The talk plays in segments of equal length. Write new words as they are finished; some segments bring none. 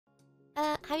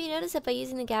Have you noticed that by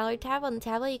using the gallery tab on the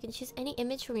tablet, you can choose any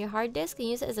image from your hard disk and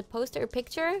use it as a poster or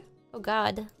picture? Oh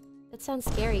god. That sounds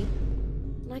scary.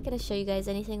 I'm not gonna show you guys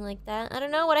anything like that. I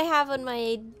don't know what I have on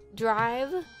my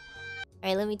drive.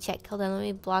 Alright, let me check. Hold on, let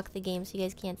me block the game so you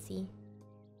guys can't see.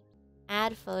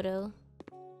 Add photo.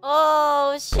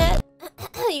 Oh, shit!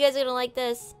 You guys are gonna like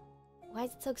this. Why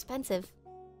is it so expensive?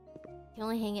 You can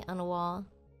only hang it on a wall.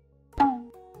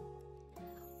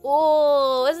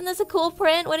 Oh, isn't this a cool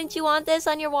print? Wouldn't you want this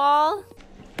on your wall?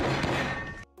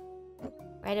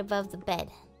 Right above the bed.